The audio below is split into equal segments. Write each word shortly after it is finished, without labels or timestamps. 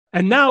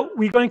And now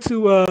we're going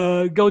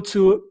to go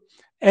to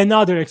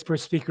another expert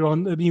speaker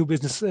on the new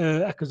business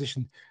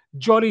acquisition.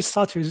 Jody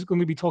Sutter is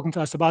going to be talking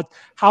to us about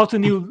how to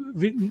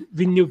win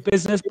new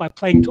business by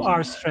playing to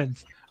our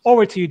strengths.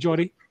 Over to you,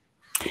 Jody.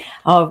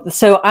 Oh,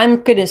 so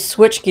I'm going to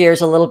switch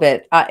gears a little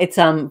bit. It's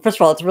first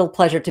of all, it's a real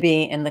pleasure to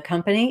be in the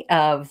company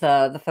of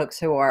the folks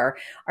who are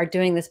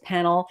doing this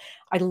panel.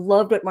 I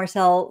loved what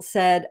Marcel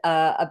said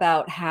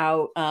about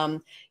how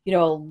you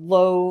know, a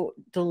low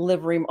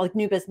delivery, like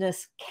new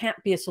business, can't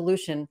be a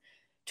solution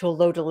to a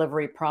low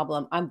delivery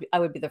problem. I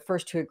would be the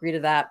first to agree to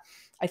that.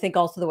 I think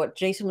also that what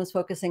Jason was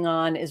focusing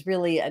on is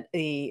really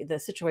the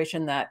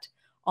situation that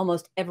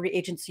almost every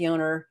agency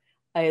owner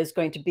is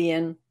going to be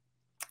in,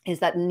 is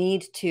that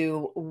need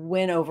to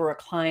win over a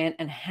client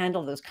and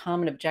handle those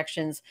common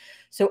objections.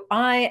 So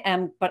like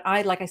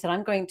I said,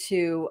 I'm going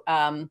to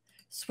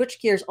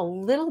switch gears a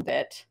little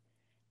bit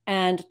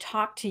and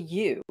talk to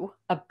you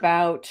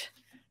about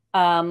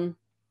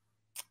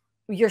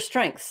your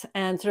strengths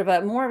and sort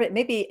of a more of it,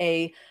 maybe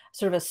a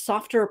sort of a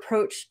softer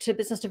approach to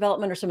business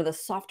development, or some of the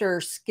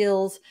softer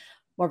skills,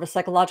 more of a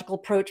psychological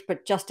approach,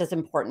 but just as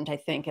important, I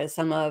think, as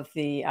some of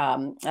the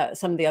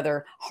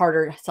other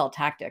harder sell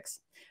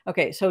tactics.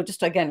 Okay, so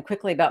just again,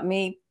 quickly about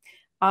me.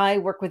 I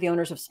work with the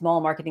owners of small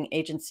marketing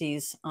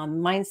agencies on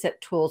mindset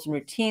tools and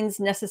routines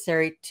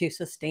necessary to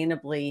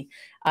sustainably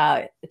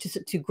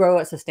to grow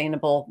a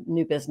sustainable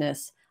new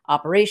business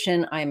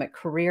operation. I am a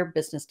career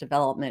business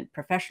development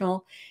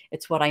professional.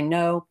 It's what I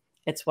know.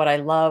 It's what I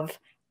love.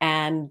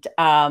 And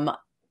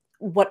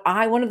one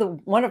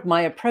of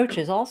my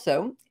approaches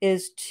also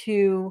is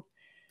to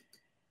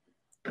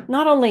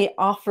not only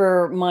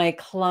offer my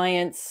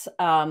clients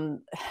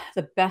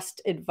the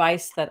best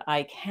advice that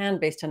I can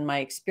based on my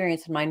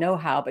experience and my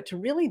know-how, but to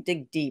really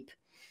dig deep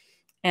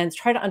and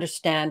try to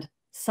understand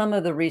some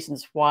of the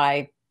reasons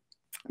why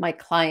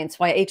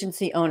why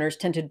agency owners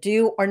tend to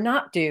do or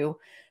not do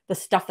the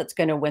stuff that's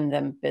going to win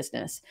them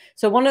business.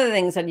 So one of the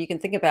things that you can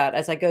think about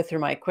as I go through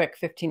my quick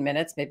 15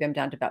 minutes, maybe I'm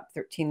down to about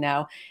 13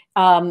 now.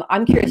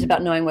 I'm curious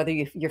about knowing whether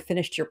you're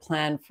finished your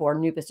plan for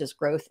new business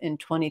growth in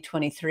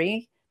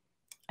 2023.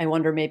 I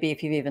wonder maybe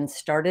if you've even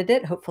started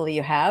it. Hopefully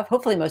you have.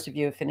 Hopefully most of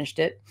you have finished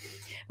it.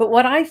 But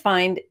what I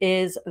find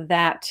is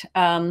that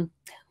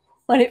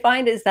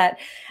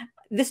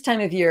this time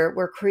of year,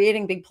 we're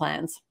creating big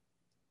plans,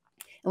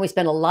 and we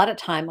spend a lot of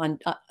time on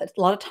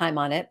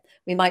it.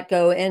 We might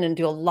go in and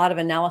do a lot of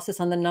analysis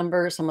on the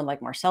numbers. Someone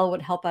like Marcel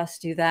would help us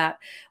do that.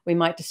 We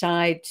might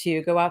decide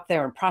to go out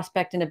there and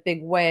prospect in a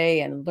big way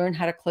and learn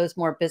how to close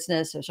more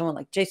business. Or someone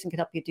like Jason could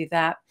help you do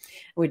that.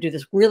 And we do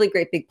this really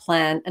great big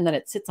plan, and then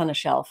it sits on a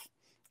shelf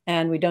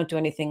and we don't do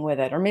anything with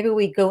it. Or maybe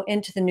we go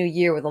into the new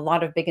year with a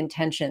lot of big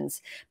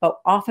intentions.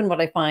 But often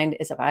what I find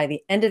is that by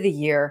the end of the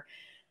year,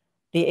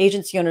 the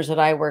agency owners that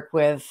I work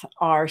with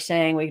are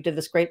saying, we did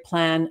this great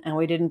plan and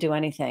we didn't do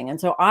anything. And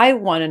so I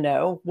want to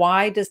know,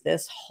 why does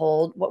this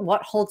hold?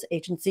 What holds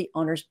agency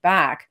owners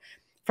back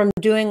from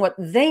doing what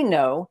they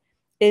know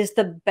is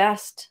the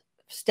best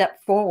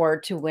step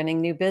forward to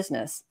winning new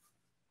business?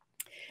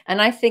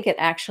 And I think it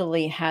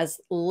actually has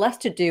less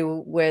to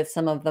do with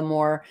some of the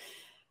more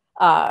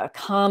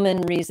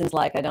common reasons,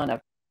 like I don't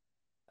have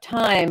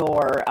time,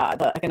 or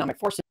the economic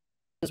forces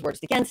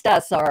worked against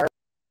us, or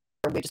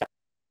we just got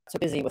so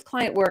busy with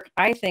client work.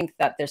 I think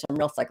that there's some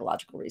real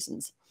psychological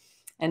reasons.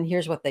 And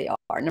here's what they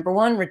are. Number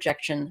one,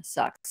 rejection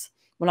sucks.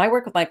 When I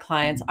work with my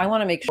clients, I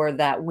want to make sure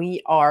that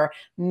we are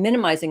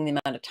minimizing the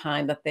amount of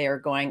time that they are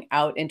going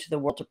out into the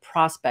world to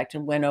prospect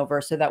and win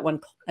over, so that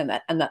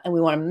and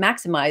we want to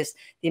maximize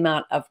the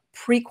amount of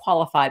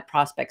pre-qualified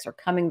prospects are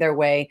coming their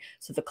way,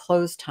 so the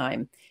close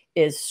time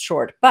is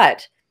short.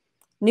 But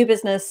new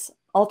business,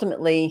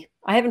 ultimately,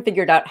 I haven't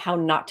figured out how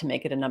not to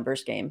make it a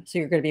numbers game. So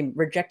you're going to be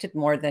rejected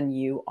more than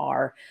you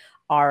are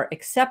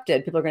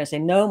accepted. People are going to say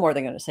no more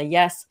than going to say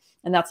yes.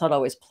 And that's not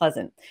always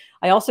pleasant.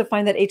 I also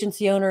find that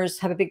agency owners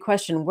have a big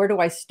question. Where do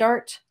I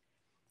start?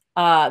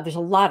 There's a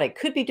lot I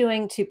could be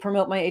doing to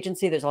promote my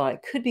agency. There's a lot I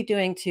could be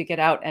doing to get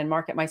out and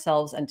market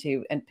myself and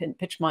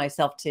pitch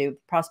myself to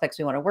prospects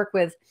we want to work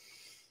with.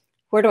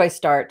 Where do I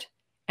start?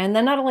 And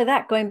then not only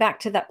that, going back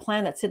to that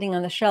plan that's sitting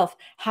on the shelf,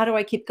 how do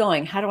I keep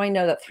going? How do I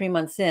know that 3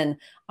 months in,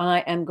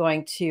 I am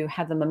going to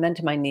have the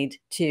momentum I need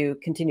to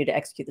continue to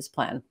execute this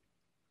plan?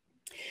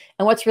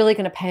 And what's really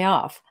going to pay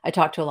off? I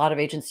talked to a lot of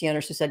agency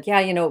owners who said, yeah,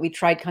 you know, we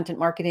tried content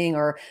marketing,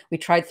 or we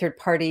tried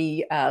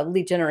third-party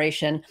lead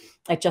generation.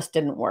 It just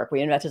didn't work.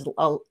 We invested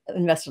a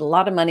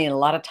lot of money and a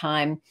lot of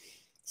time.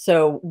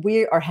 So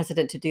we are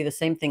hesitant to do the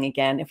same thing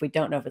again if we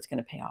don't know if it's going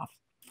to pay off.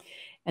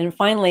 And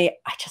finally,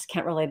 I just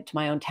can't relate it to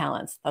my own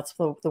talents. That's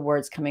the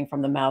words coming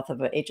from the mouth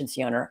of an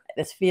agency owner.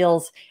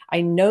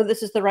 I know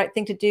this is the right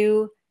thing to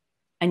do,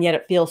 and yet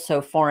it feels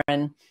so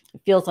foreign.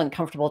 It feels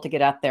uncomfortable to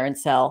get out there and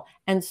sell,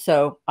 and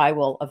so I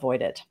will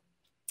avoid it.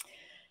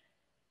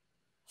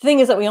 The thing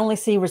is that we only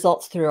see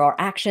results through our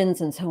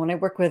actions. And so when I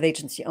work with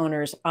agency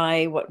owners,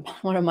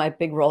 one of my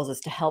big roles is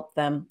to help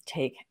them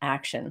take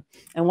action.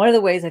 And one of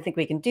the ways I think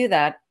we can do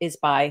that is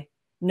by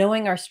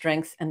knowing our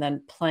strengths and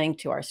then playing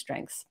to our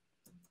strengths.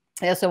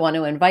 I also want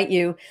to invite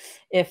you,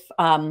 if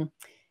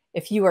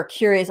you are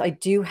curious, I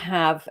do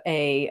have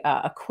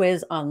a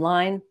quiz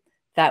online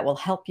that will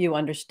help you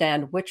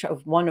understand which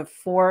of one of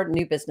 4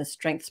 new business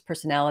strengths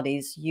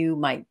personalities you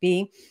might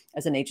be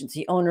as an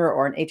agency owner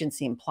or an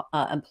agency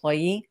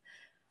employee.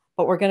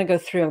 But we're going to go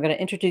through, I'm going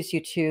to introduce you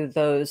to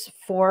those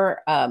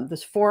 4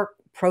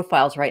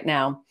 profiles right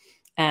now.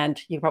 And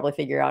you can probably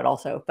figure out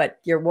also, but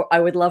I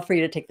would love for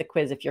you to take the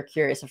quiz if you're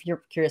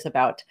curious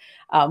about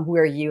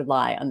where you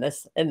lie on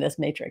in this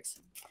matrix.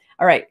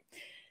 All right.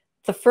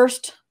 The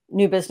first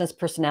new business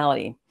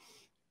personality,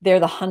 they're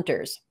the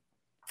hunters.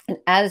 And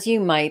as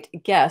you might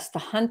guess, the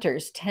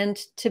hunters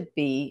tend to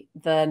be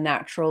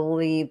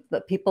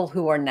the people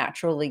who are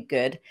naturally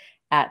good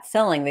at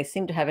selling. They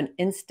seem to have an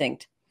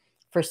instinct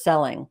for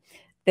selling.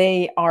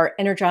 They are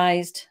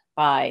energized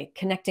by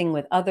connecting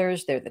with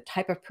others. They're the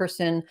type of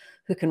person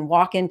who can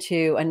walk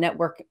into a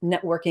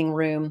networking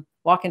room,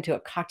 walk into a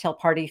cocktail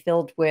party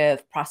filled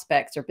with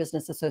prospects or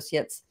business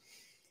associates,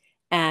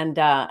 and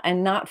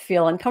not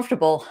feel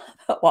uncomfortable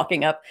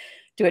walking up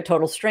to a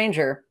total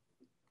stranger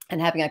and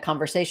having a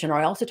conversation. Or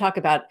I also talk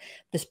about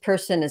this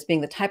person as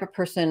being the type of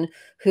person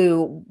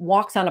who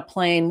walks on a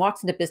plane,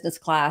 walks into business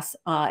class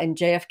in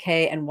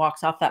JFK and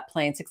walks off that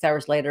plane 6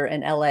 hours later in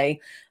LA,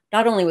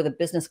 not only with a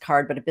business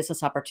card, but a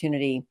business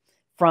opportunity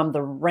from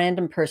the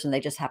random person they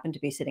just happened to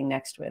be sitting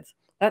next with.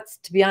 That's,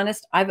 to be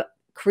honest, I'm a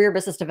career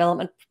business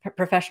development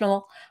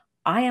professional.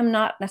 I am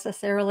not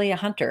necessarily a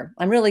hunter.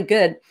 I'm really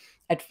good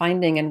at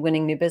finding and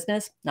winning new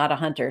business, not a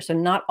hunter. So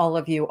not all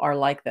of you are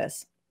like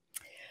this.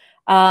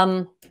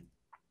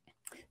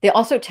 They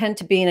also tend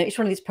to be in each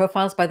one of these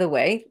profiles, by the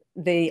way,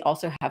 they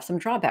also have some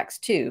drawbacks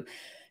too.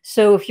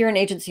 So if you're an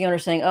agency owner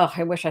saying, oh,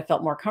 I wish I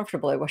felt more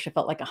comfortable, I wish I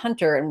felt like a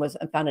hunter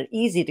and found it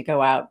easy to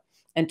go out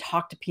and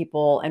talk to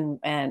people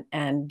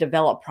and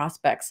develop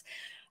prospects.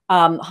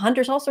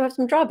 Hunters also have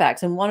some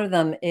drawbacks. And one of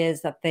them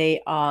is that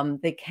they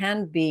can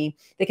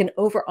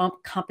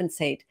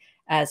overcompensate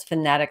as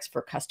fanatics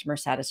for customer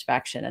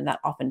satisfaction. And that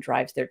often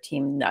drives their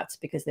team nuts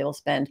because they will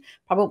spend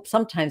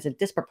sometimes a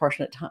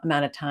disproportionate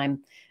amount of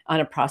time on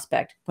a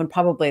prospect when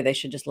probably they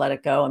should just let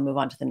it go and move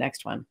on to the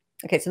next one.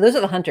 Okay, so those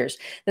are the hunters.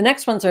 The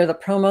next ones are the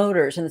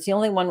promoters, and it's the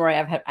only one where I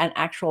have had an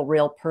actual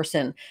real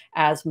person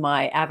as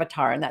my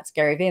avatar, and that's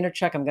Gary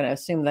Vaynerchuk. I'm going to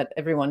assume that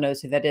everyone knows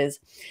who that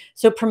is.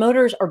 So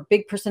promoters are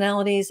big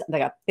personalities. They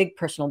got big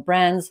personal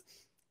brands.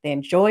 They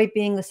enjoy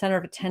being the center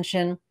of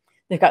attention.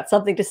 They've got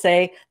something to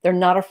say. They're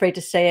not afraid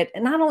to say it.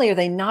 And not only are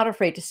they not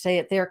afraid to say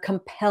it, they are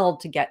compelled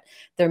to get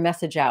their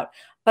message out.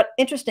 But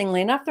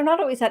interestingly enough, they're not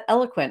always that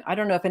eloquent. I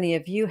don't know if any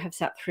of you have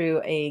sat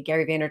through a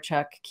Gary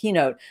Vaynerchuk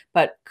keynote,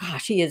 but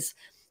gosh, he's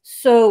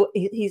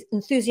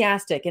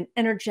enthusiastic and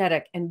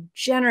energetic and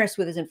generous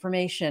with his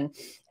information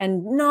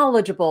and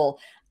knowledgeable.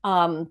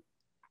 But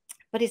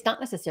he's not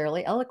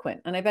necessarily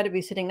eloquent. And I bet if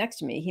he's sitting next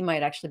to me, he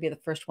might actually be the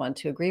first one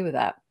to agree with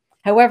that.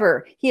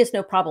 However, he has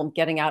no problem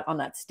getting out on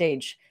that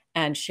stage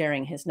and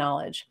sharing his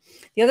knowledge.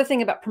 The other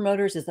thing about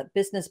promoters is that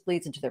business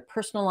bleeds into their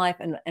personal life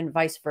and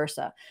vice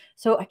versa.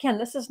 So again,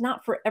 this is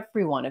not for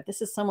everyone. If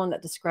this is someone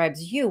that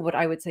describes you, what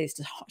I would say is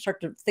to start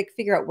to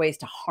figure out ways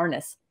to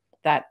harness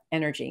that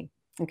energy.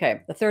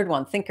 Okay, the third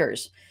one,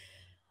 thinkers.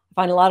 I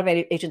find a lot of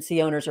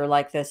agency owners are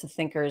like this,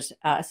 thinkers,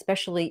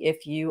 especially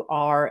if you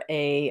are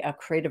a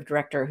creative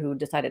director who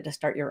decided to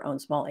start your own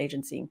small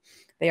agency.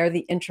 They are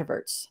the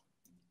introverts.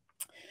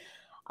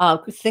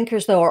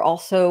 Thinkers, though, are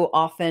also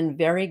often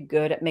very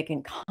good at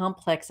making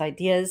complex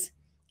ideas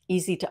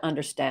easy to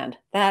understand.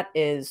 That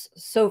is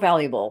so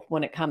valuable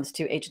when it comes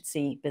to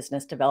agency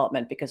business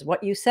development, because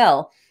what you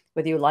sell,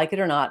 whether you like it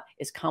or not,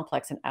 is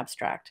complex and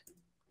abstract.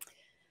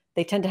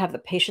 They tend to have the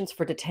patience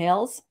for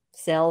details.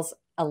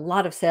 A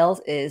lot of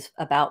sales is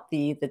about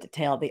the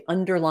detail, the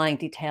underlying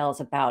details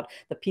about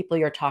the people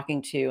you're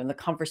talking to and the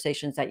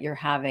conversations that you're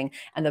having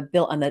and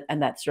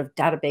that sort of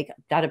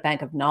data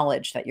bank of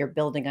knowledge that you're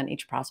building on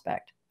each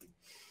prospect.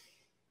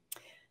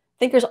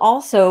 Thinkers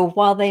also,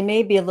 while they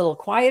may be a little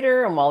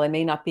quieter and while they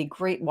may not be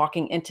great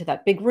walking into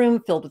that big room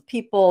filled with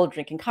people,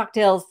 drinking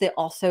cocktails, they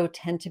also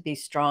tend to be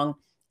strong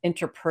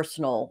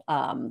interpersonal.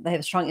 They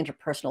have strong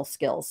interpersonal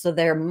skills. So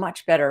they're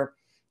much better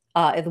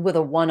with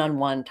a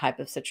one-on-one type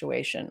of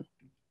situation.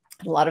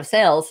 A lot of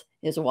sales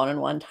is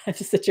one-on-one type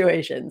of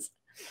situations.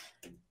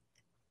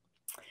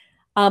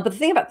 But the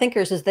thing about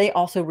thinkers is they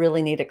also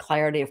really need a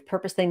clarity of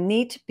purpose. They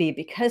need to be,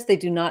 because they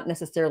do not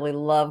necessarily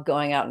love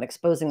going out and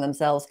exposing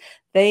themselves,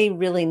 they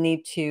really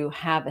need to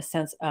have a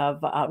sense of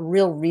a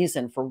real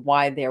reason for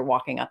why they're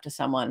walking up to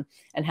someone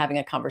and having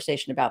a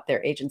conversation about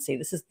their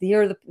agency. They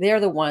are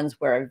the ones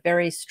where a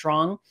very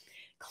strong,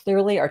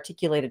 clearly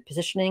articulated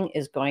positioning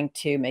is going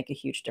to make a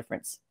huge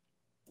difference.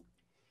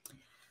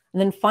 And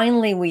then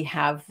finally, we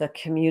have the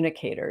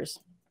communicators.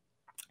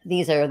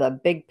 These are the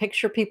big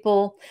picture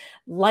people,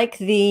 like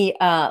the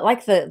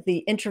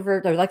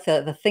introvert, or like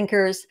the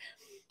thinkers.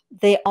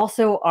 They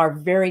also are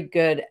very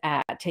good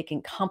at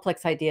taking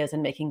complex ideas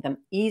and making them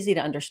easy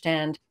to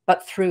understand,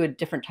 but through a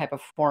different type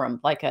of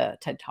forum, like a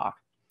TED Talk.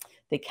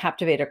 They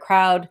captivate a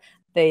crowd.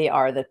 They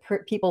are the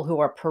people who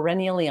are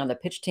perennially on the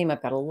pitch team.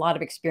 I've got a lot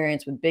of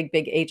experience with big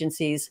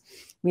agencies.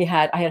 I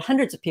had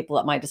hundreds of people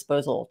at my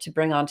disposal to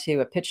bring onto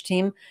a pitch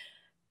team.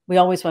 We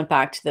always went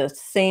back to the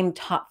same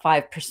top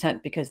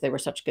 5% because they were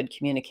such good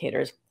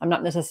communicators. I'm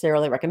not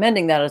necessarily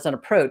recommending that as an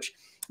approach.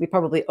 We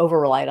probably over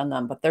relied on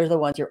them, but they're the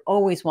ones you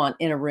always want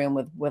in a room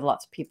with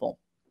lots of people.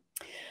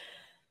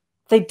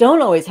 They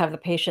don't always have the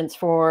patience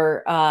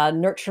for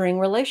nurturing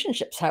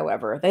relationships,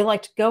 however. They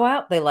like to go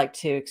out, they like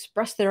to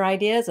express their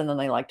ideas, and then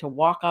they like to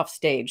walk off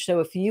stage. So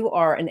if you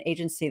are an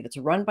agency that's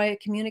run by a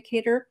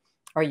communicator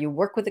or you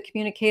work with a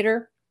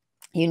communicator,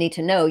 you need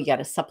to know you got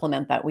to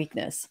supplement that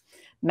weakness.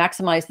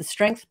 Maximize the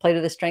strength, play to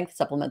the strength,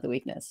 supplement the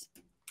weakness.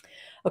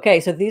 Okay,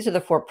 so these are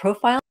the 4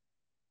 profiles.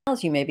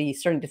 You may be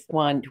starting to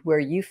find where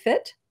you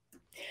fit.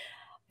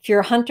 If you're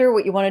a hunter,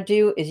 what you want to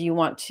do is you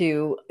want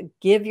to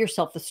give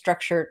yourself the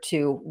structure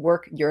to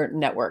work your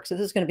network. So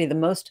this is going to be the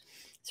most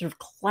sort of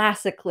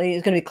classically,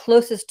 it's going to be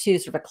closest to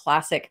sort of a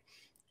classic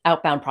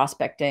outbound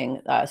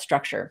prospecting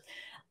structure.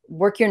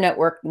 Work your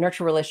network,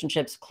 nurture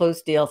relationships,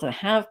 close deals, and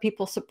have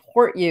people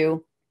support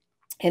you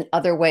in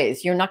other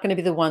ways. You're not going to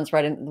be the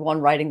one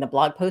writing the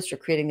blog post or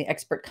creating the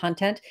expert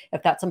content.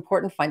 If that's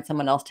important, find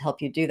someone else to help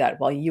you do that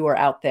while you are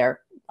out there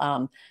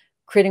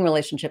creating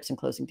relationships and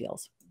closing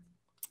deals.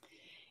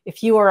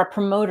 If you are a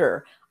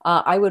promoter,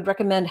 I would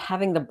recommend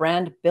having the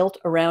brand built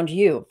around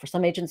you. For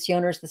some agency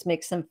owners, this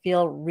makes them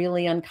feel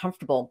really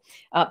uncomfortable.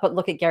 But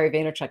look at Gary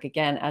Vaynerchuk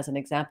again as an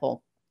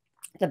example.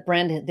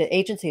 The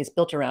agency is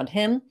built around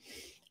him.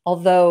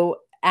 Although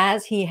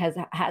as the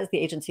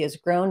agency has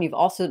grown, you've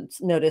also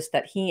noticed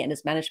that he and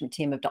his management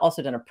team have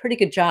also done a pretty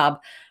good job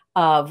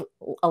of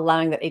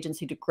allowing that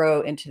agency to grow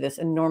into this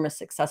enormous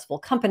successful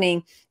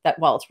company that,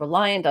 while it's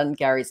reliant on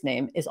Gary's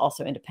name, is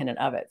also independent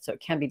of it. So it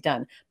can be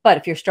done. But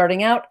if you're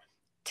starting out,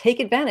 take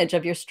advantage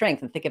of your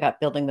strength and think about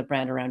building the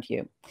brand around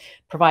you.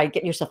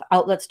 Get yourself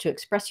outlets to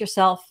express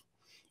yourself,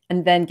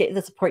 and then get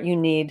the support you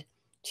need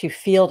to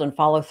field and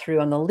follow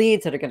through on the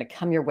leads that are going to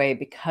come your way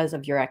because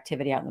of your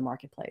activity out in the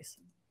marketplace.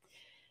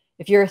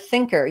 If you're a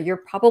thinker, you're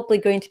probably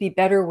going to be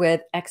better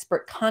with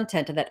expert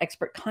content, and that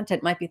expert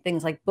content might be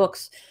things like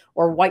books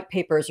or white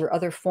papers or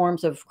other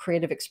forms of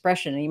creative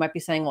expression. And you might be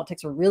saying, well, it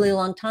takes a really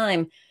long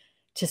time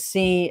to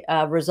see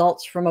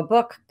results from a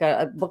book.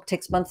 A book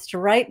takes months to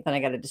write, then I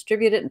got to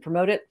distribute it and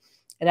promote it.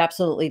 It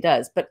absolutely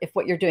does. But if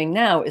what you're doing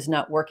now is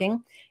not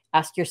working,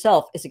 ask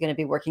yourself, is it going to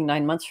be working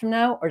 9 months from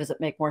now? Or does it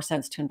make more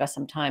sense to invest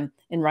some time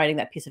in writing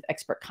that piece of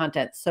expert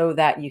content so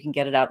that you can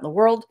get it out in the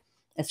world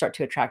and start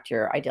to attract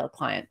your ideal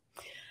client?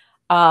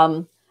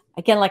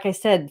 Again, like I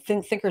said,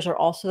 thinkers are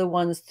also the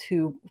ones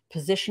who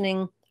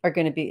are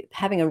going to be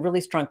having a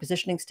really strong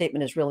positioning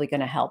statement is really going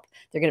to help.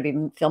 They're going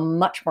to feel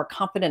much more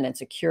confident and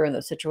secure in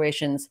those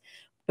situations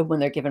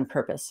when they're given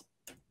purpose.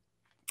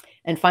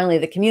 And finally,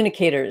 the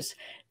communicators.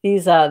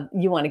 These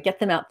you want to get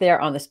them out there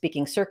on the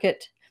speaking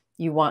circuit.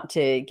 You want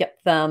to get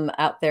them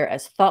out there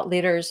as thought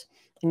leaders,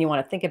 and you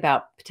want to think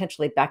about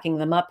potentially backing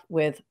them up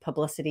with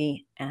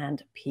publicity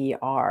and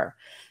PR.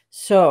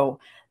 So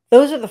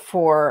those are the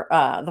four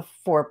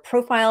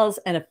profiles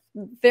and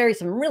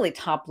some really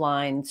top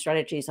line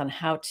strategies on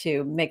how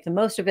to make the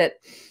most of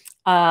it.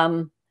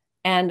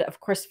 And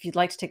of course, if you'd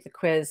like to take the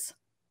quiz,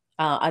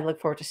 I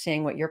look forward to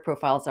seeing what your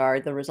profiles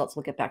are. The results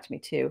will get back to me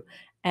too.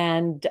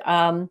 And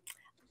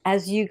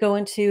as you go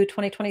into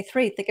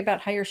 2023, think about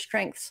how your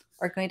strengths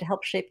are going to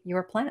help shape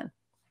your plan.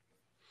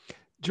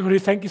 Jody,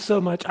 thank you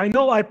so much. I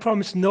know I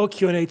promised no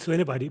Q&A to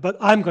anybody, but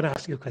I'm going to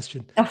ask you a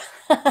question.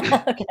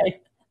 Okay.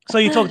 So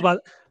you talked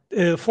about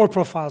 4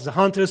 profiles: the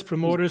hunters,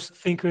 promoters,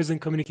 thinkers, and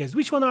communicators.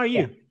 Which one are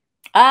you?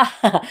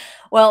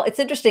 Well, it's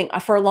interesting.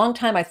 For a long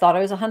time, I thought I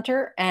was a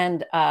hunter.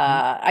 And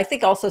I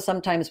think also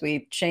sometimes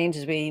we change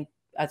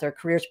as our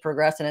careers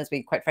progress and as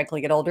we, quite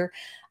frankly, get older.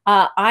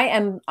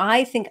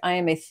 I think I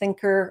am a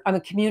thinker. I'm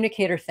a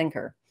communicator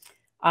thinker.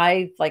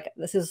 And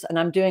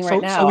I'm doing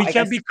right now. So we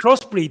can be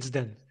crossbreeds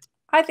then.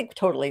 I think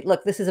totally.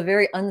 Look, this is a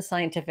very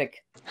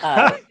unscientific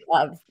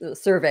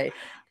survey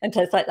and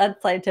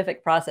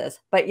unscientific process.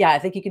 But yeah, I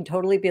think you can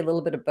totally be a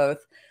little bit of both.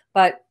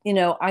 But,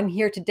 I'm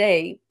here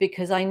today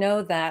because I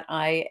know that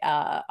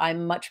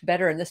I'm much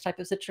better in this type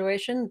of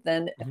situation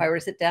than if I were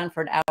to sit down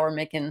for an hour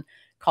making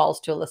calls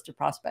to a list of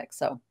prospects.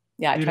 So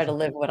yeah, I try to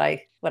live what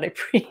I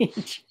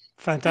preach.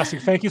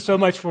 Fantastic. Thank you so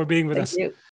much for being with us. Thank you.